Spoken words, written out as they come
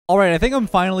All right, I think I'm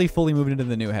finally fully moved into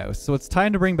the new house. So it's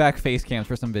time to bring back face cams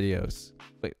for some videos.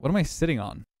 Wait, what am I sitting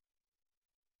on?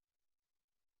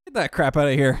 Get that crap out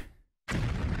of here.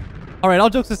 All right, all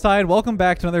jokes aside, welcome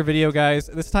back to another video, guys.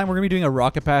 This time we're going to be doing a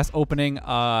Rocket Pass opening.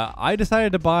 I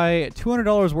decided to buy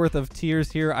 $200 worth of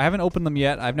tiers here. I haven't opened them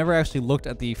yet. I've never actually looked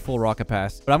at the full Rocket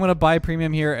Pass, but I'm going to buy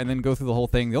premium here and then go through the whole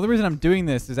thing. The only reason I'm doing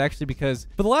this is actually because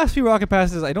for the last few Rocket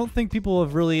Passes, I don't think people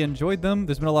have really enjoyed them.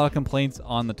 There's been a lot of complaints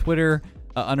on the Twitter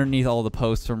underneath all the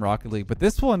posts from Rocket League, but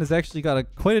this one has actually got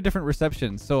quite a different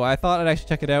reception. So I thought I'd actually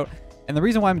check it out. And the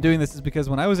reason why I'm doing this is because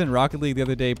when I was in Rocket League the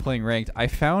other day playing ranked, I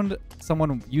found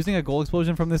someone using a gold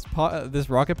explosion from this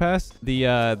Rocket Pass,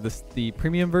 the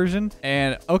premium version.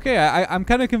 And okay, I'm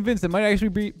kind of convinced it might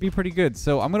actually be pretty good.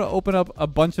 So I'm gonna open up a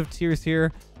bunch of tiers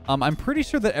here. I'm pretty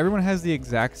sure that everyone has the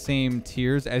exact same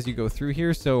tiers as you go through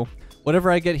here. So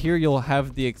whatever I get here, you'll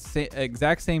have the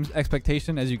exact same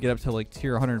expectation as you get up to like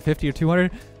tier 150 or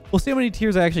 200. We'll see how many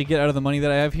tiers I actually get out of the money that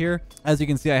I have here. As you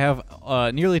can see, I have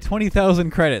nearly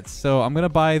 20,000 credits. So I'm going to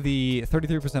buy the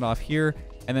 33% off here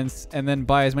and then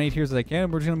buy as many tiers as I can.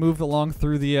 We're just going to move along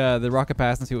through the Rocket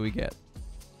Pass and see what we get.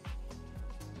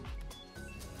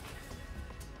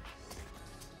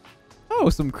 Oh,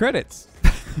 some credits.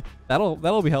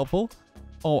 That'll be helpful.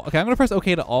 Oh, okay. I'm going to press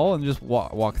OK to all and just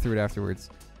walk through it afterwards.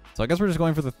 So I guess we're just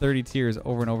going for the 30 tiers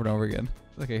over and over and over again.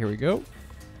 Okay, here we go.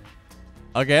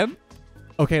 Again.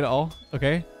 Okay to all.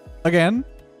 Okay. Again.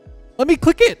 Let me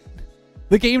click it.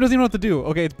 The game doesn't even know what to do.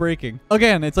 Okay, it's breaking.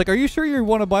 Again, it's like, are you sure you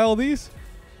want to buy all these?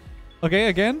 Okay,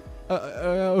 again.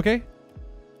 Okay.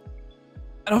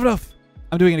 I don't have enough.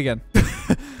 I'm doing it again.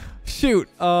 Shoot.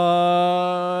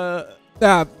 Okay,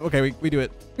 we do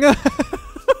it.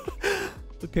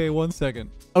 Okay, 1 second.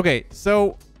 Okay,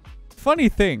 so funny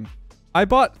thing. I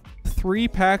bought 3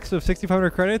 packs of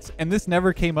 6,500 credits and this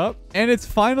never came up, and it's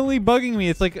finally bugging me.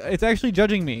 It's like it's actually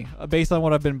judging me based on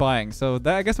what I've been buying. So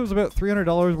that, I guess it was about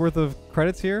 $300 worth of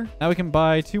credits here. Now we can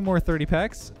buy 2 more 30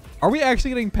 packs. Are we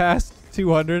actually getting past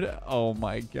 200? Oh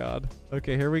my god.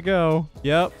 Okay, here we go.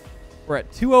 Yep, we're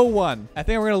at 201. I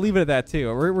think we're gonna leave it at that too.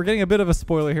 We're getting a bit of a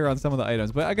spoiler here on some of the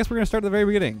items, but I guess we're gonna start at the very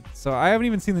beginning. So I haven't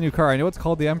even seen the new car. I know it's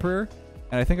called the Emperor,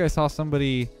 and I think I saw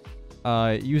somebody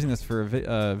using this for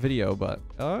a video, but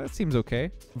it seems okay.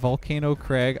 Volcano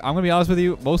Craig. I'm gonna be honest with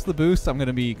you, most of the boosts I'm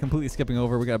gonna be completely skipping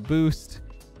over. We got boost,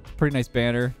 pretty nice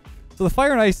banner. So the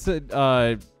Fire and Ice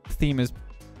theme is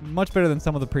much better than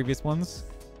some of the previous ones,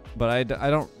 but I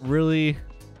don't really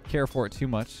care for it too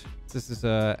much. This is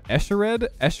Eshered.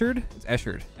 It's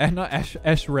Eshered, and not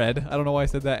Eshered. I don't know why I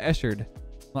said that. Eshered.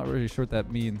 Not really sure what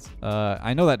that means.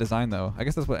 I know that design though. I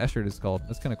guess that's what Eshered is called.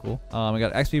 That's kind of cool. We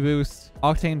got XP boost,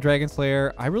 Octane Dragon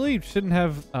Slayer. I really shouldn't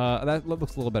have. That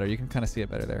looks a little better. You can kind of see it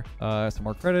better there. Some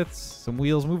more credits, some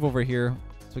wheels. Move over here.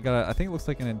 So we got. I think it looks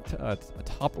like a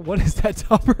top. What is that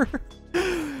topper?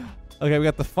 Okay, we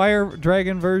got the Fire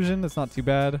Dragon version. That's not too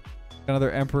bad. Got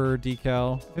another Emperor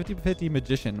decal. 50/50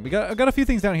 Magician. I got a few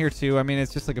things down here too. I mean,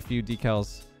 it's just like a few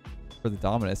decals for the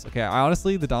Dominus. Okay,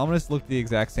 honestly, the Dominus looked the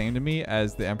exact same to me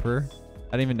as the Emperor.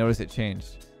 I didn't even notice it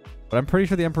changed. But I'm pretty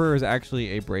sure the Emperor is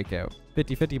actually a breakout.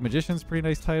 50/50 Magician's pretty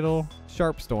nice title.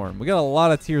 Sharp Storm. We got a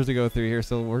lot of tiers to go through here,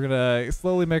 so we're gonna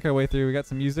slowly make our way through. We got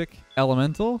some music.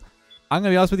 Elemental. I'm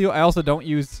gonna be honest with you, I also don't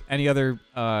use any other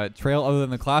trail other than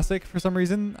the classic for some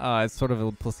reason. It's sort of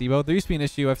a placebo. There used to be an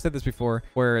issue, I've said this before,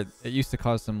 where it used to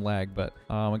cause some lag, but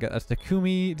we got a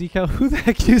Takumi decal. Who the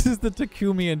heck uses the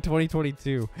Takumi in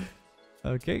 2022?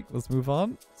 Okay, let's move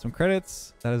on. Some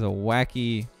credits. That is a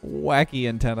wacky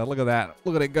antenna. Look at that.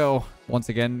 Look at it go. Once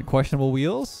again, questionable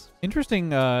wheels. Interesting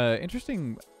banner,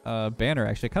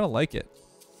 actually. I kind of like it.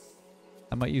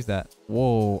 I might use that.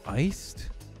 Whoa, iced?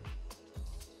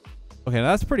 Okay,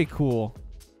 that's pretty cool.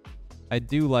 I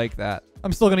do like that.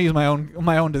 I'm still gonna use my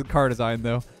own car design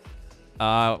though.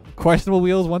 Questionable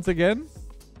wheels once again.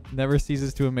 Never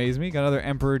ceases to amaze me. Got another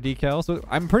Emperor decal. So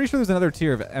I'm pretty sure there's another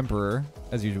tier of Emperor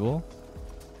as usual.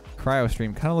 Cryo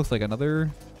Stream kind of looks like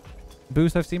another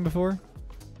boost I've seen before.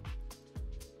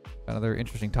 Another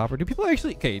interesting topper. Do people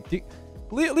actually... Okay,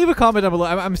 leave a comment down below.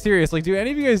 I'm serious. Like, do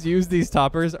any of you guys use these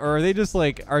toppers, or are they just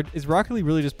like... Is Rocket League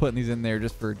really just putting these in there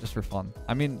just for fun?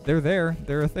 I mean, they're there.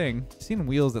 They're a thing. I've seen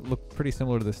wheels that look pretty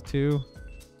similar to this too.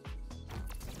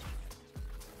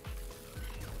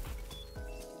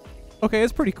 Okay,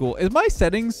 it's pretty cool. Is my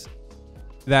settings...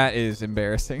 That is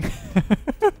embarrassing.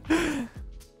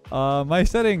 My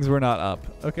settings were not up.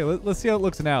 Okay, let's see how it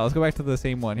looks now. Let's go back to the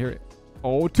same one here.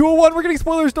 Oh, 201. We're getting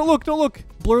spoilers. Don't look. Don't look.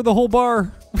 Blur the whole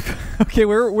bar. Okay,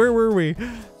 where were we?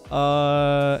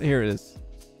 Here it is.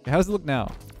 Okay, how does it look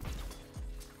now?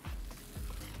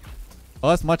 Oh,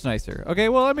 that's much nicer. Okay,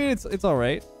 well, I mean, it's all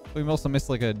right. We also missed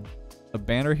like a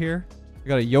banner here. We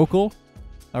got a yokel.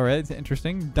 All right, it's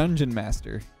interesting. Dungeon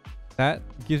Master. That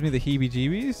gives me the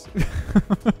heebie-jeebies.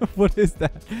 What is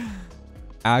that?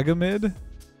 Agamid.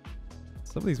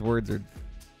 Some of these words are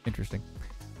interesting.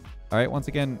 All right, once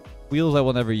again, wheels I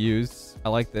will never use. I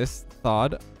like this.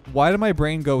 Thawed. Why did my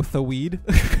brain go Thweed?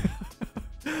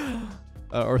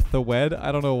 Or Thwed?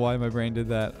 I don't know why my brain did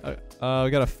that. We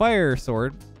got a fire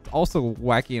sword. Also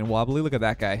wacky and wobbly. Look at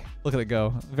that guy. Look at it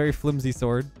go. Very flimsy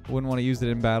sword. Wouldn't want to use it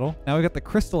in battle. Now we got the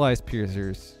crystallized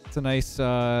piercers. It's a nice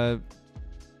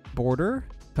border.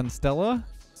 Constella.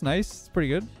 It's nice. It's pretty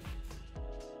good.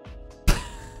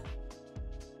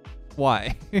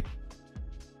 Why?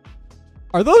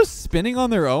 Are those spinning on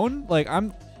their own? Like,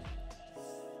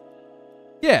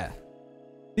 yeah.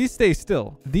 These stay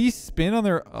still. These spin on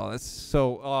their... Oh, that's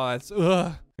so... Oh, that's...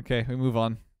 Ugh. Okay, we move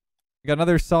on. We got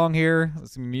another song here.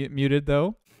 It's muted,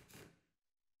 though.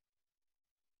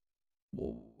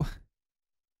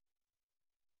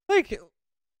 Like,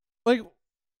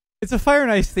 it's a Fire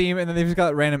and Ice theme, and then they've just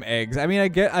got random eggs. I mean, I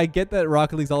get that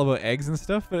Rocket League's all about eggs and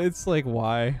stuff, but it's like,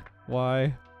 why?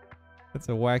 Why? That's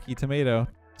a wacky tomato.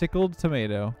 Tickled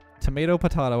tomato. Tomato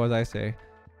potato, as I say.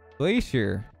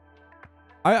 Glacier.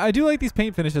 I do like these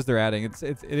paint finishes they're adding.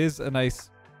 It is a nice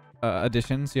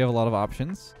addition, so you have a lot of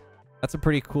options. That's a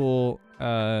pretty cool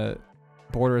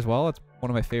border as well. It's one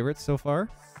of my favorites so far.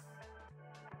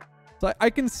 So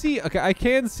I can see, okay, I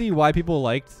can see why people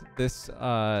liked this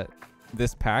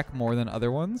this pack more than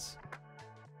other ones.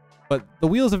 But the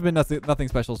wheels have been nothing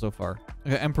special so far.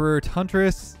 Okay, Emperor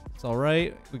Huntress. It's all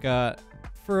right. We got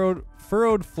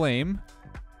Furrowed Flame.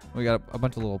 We got a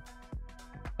bunch of little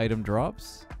item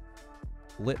drops.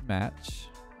 Lit match.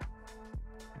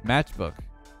 Matchbook.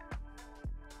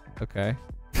 Okay.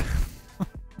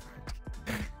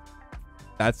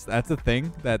 That's a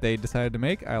thing that they decided to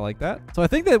make. I like that. So I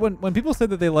think that when people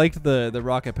said that they liked the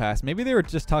rocket pass, maybe they were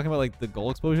just talking about like the goal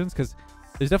explosions, because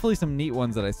there's definitely some neat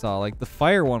ones that I saw. Like the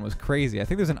fire one was crazy. I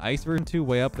think there's an ice version too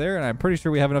way up there, and I'm pretty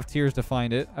sure we have enough tiers to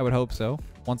find it. I would hope so.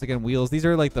 Once again, wheels. These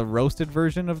are like the roasted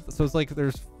version of, so it's like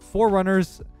there's 4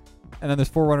 runners, and then there's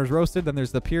 4 runners roasted. Then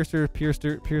there's the piercer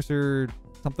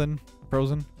something,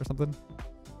 frozen or something.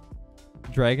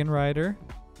 Dragon Rider.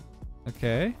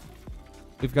 Okay.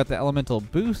 We've got the elemental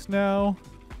boost now.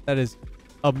 That is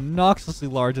obnoxiously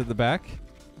large at the back.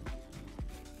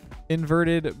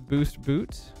 Inverted boost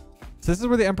boot. So this is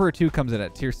where the Emperor 2 comes in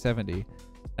at tier 70.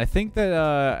 I think that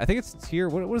I think it's tier,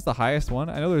 what is the highest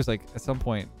one? I know there's like at some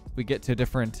point we get to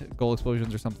different goal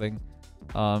explosions or something.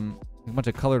 A bunch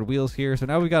of colored wheels here. So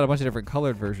now we got a bunch of different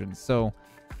colored versions. So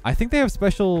I think they have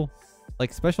special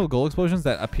goal explosions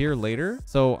that appear later.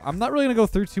 So I'm not really gonna go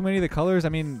through too many of the colors. I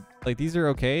mean, like these are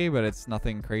okay, but it's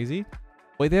nothing crazy.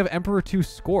 Wait, they have Emperor 2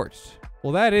 Scorched.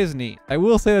 Well, that is neat. I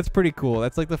will say that's pretty cool.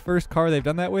 That's like the first car they've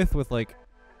done that with like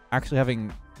actually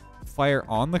having fire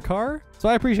on the car. So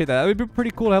I appreciate that. That would be pretty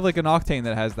cool to have like an Octane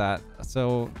that has that.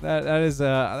 So that is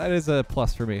a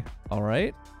plus for me. All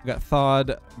right, we got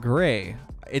Thawed Gray.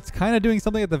 It's kind of doing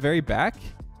something at the very back,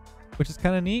 which is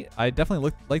kind of neat. I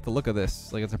definitely like the look of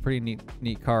this. Like it's a pretty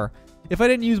neat car. If I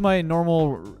didn't use my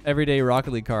normal everyday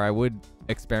Rocket League car, I would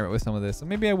experiment with some of this. So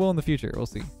maybe I will in the future. We'll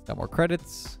see. Got more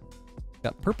credits.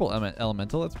 Got purple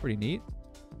elemental. That's pretty neat.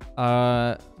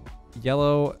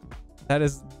 Yellow. That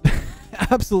is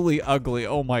absolutely ugly.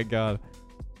 Oh my god.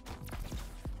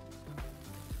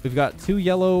 We've got 2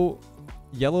 yellow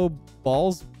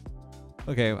balls.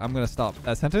 Okay, I'm gonna stop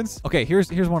that sentence. Okay, here's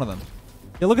one of them.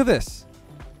 Yeah, look at this.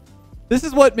 This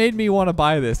is what made me want to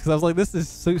buy this, because I was like, this is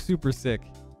so super sick.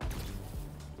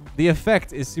 The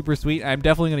effect is super sweet. I'm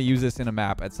definitely going to use this in a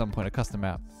map at some point, a custom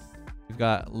map. We've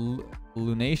got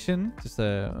Lunation, just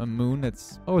a moon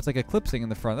that's... Oh, it's like eclipsing in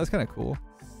the front. That's kind of cool.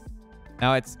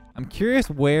 Now, I'm curious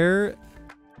where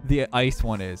the ice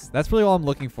one is. That's really all I'm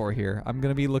looking for here. I'm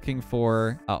going to be looking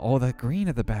for... oh, the green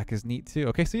at the back is neat, too.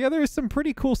 Okay, so yeah, there's some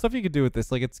pretty cool stuff you could do with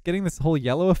this. Like, it's getting this whole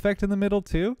yellow effect in the middle,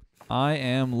 too. I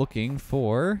am looking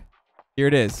for... Here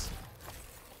it is.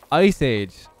 Ice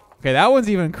Age. Okay, that one's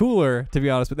even cooler, to be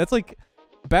honest. But that's like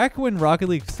back when Rocket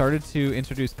League started to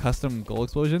introduce custom goal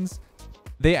explosions,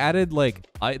 they added like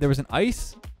there was an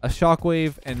ice, a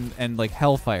shockwave, and like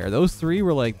hellfire. Those 3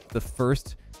 were like the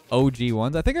first OG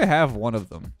ones. I think I have one of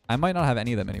them. I might not have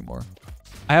any of them anymore.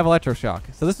 I have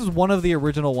electroshock. So this is one of the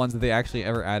original ones that they actually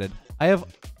ever added. I have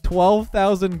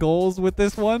 12,000 goals with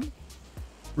this one.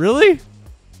 Really?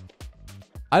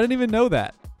 I didn't even know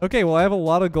that. Okay, well, I have a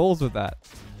lot of goals with that.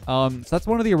 So that's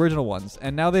one of the original ones.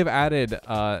 And now they've added,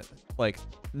 like,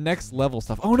 next level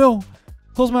stuff. Oh, no!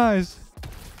 Close my eyes.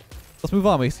 Let's move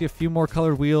on. We see a few more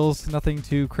colored wheels. Nothing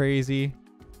too crazy.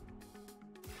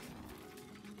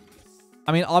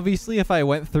 I mean, obviously, if I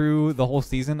went through the whole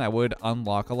season, I would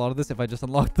unlock a lot of this if I just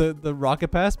unlocked the Rocket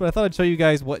Pass. But I thought I'd show you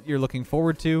guys what you're looking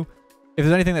forward to. If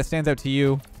there's anything that stands out to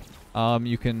you,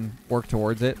 you can work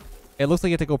towards it. It looks like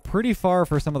you have to go pretty far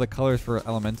for some of the colors for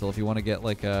Elemental if you want to get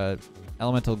like a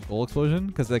Elemental Goal Explosion.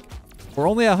 Because like we're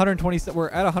only at 120. We're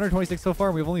at 126 so far.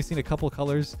 And we've only seen a couple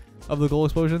colors of the Goal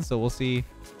Explosion. So we'll see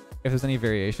if there's any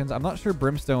variations. I'm not sure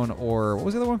Brimstone or what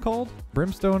was the other one called?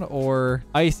 Brimstone or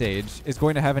Ice Age is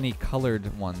going to have any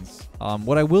colored ones.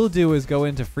 What I will do is go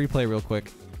into free play real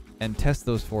quick and test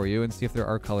those for you and see if there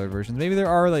are colored versions. Maybe there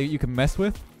are like you can mess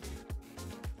with,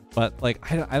 but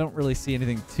like I don't really see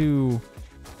anything too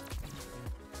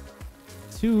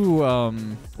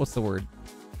what's the word?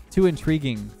 Too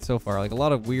intriguing so far. Like a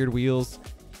lot of weird wheels,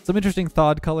 some interesting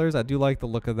thawed colors. I do like the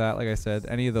look of that. Like I said,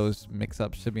 any of those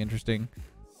mix-ups should be interesting.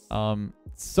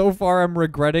 So far I'm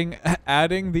regretting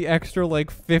adding the extra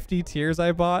like 50 tiers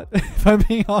I bought, if I'm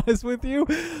being honest with you,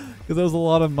 because that was a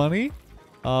lot of money.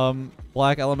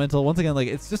 Black Elemental, once again, like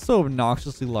it's just so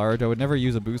obnoxiously large. I would never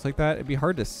use a boost like that. It'd be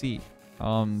hard to see.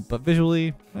 But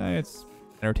visually, it's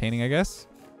entertaining, I guess.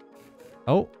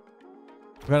 Oh,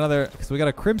 we got another, so we got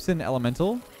a Crimson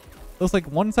Elemental. Looks like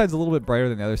one side's a little bit brighter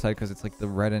than the other side because it's like the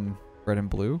red and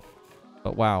blue.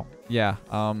 But wow, yeah,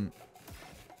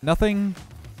 nothing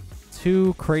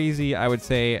too crazy, I would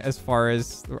say, as far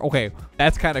as okay,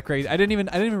 that's kind of crazy. I didn't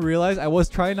even realize. I was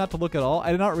trying not to look at all.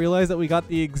 I did not realize that we got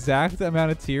the exact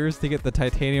amount of tiers to get the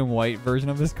titanium white version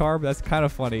of this car. But that's kind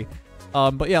of funny.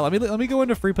 But yeah, let me go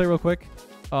into free play real quick.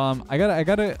 I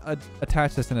gotta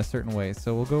attach this in a certain way.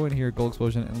 So we'll go in here, Gold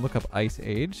Explosion, and look up Ice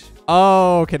Age.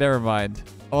 Oh, okay, never mind.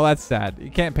 Oh, that's sad.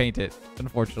 You can't paint it,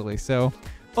 unfortunately. So,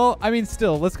 well, I mean,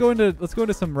 still, let's go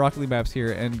into some Rocket League maps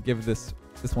here and give this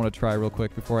one a try real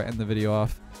quick before I end the video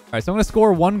off. All right, so I'm gonna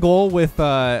score one goal with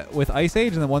Ice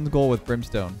Age and then one goal with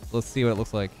Brimstone. Let's see what it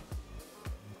looks like.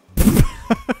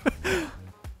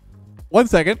 1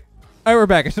 second. All right, we're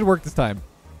back. I should work this time.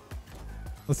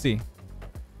 Let's see.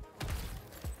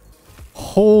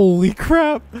 Holy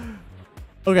crap.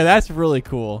 Okay, that's really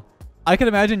cool. I can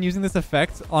imagine using this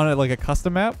effect on a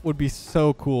custom map would be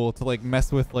so cool to like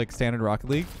mess with like standard Rocket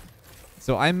League.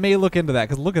 So I may look into that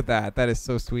because look at that. That is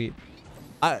so sweet.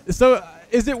 So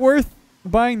is it worth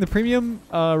buying the premium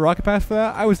Rocket Pass for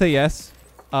that? I would say yes.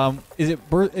 Is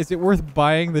it worth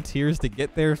buying the tiers to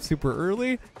get there super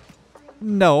early?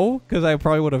 No, because I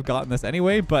probably would have gotten this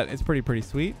anyway, but it's pretty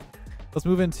sweet. Let's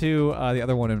move into the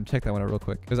other one and check that one out real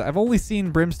quick. Because I've only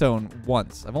seen Brimstone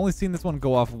once. I've only seen this one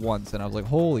go off once, and I was like,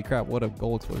 holy crap, what a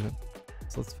goal explosion.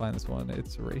 So let's find this one.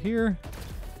 It's right here.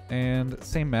 And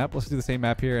same map. Let's do the same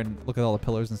map here and look at all the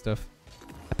pillars and stuff.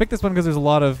 I picked this one because there's a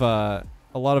lot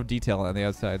of detail on the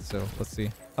outside, so let's see.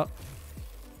 Oh.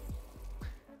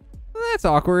 That's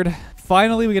awkward.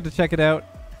 Finally, we get to check it out.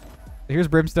 Here's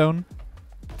Brimstone.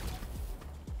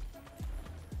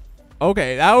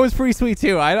 Okay, that was pretty sweet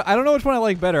too. I don't know which one I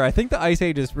like better. I think the Ice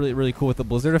Age is really cool with the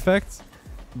blizzard effects,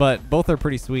 but both are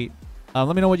pretty sweet.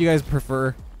 Let me know what you guys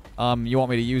prefer. You want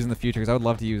me to use in the future, because I would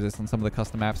love to use this on some of the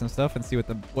custom maps and stuff and see what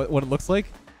it looks like.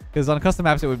 Because on custom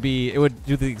maps, it would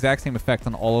do the exact same effect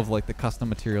on all of like the custom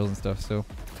materials and stuff. So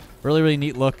really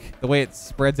neat look. The way it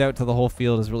spreads out to the whole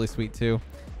field is really sweet too.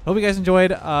 Hope you guys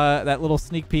enjoyed that little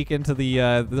sneak peek into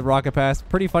the Rocket Pass.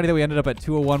 Pretty funny that we ended up at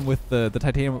 201 with the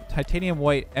titanium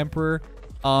white Emperor.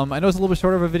 I know it's a little bit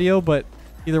shorter of a video, but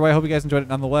either way, I hope you guys enjoyed it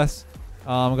nonetheless. We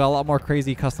got a lot more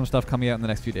crazy custom stuff coming out in the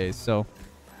next few days, so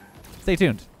stay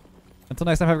tuned. Until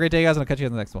next time, have a great day, guys, and I'll catch you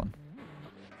in the next one.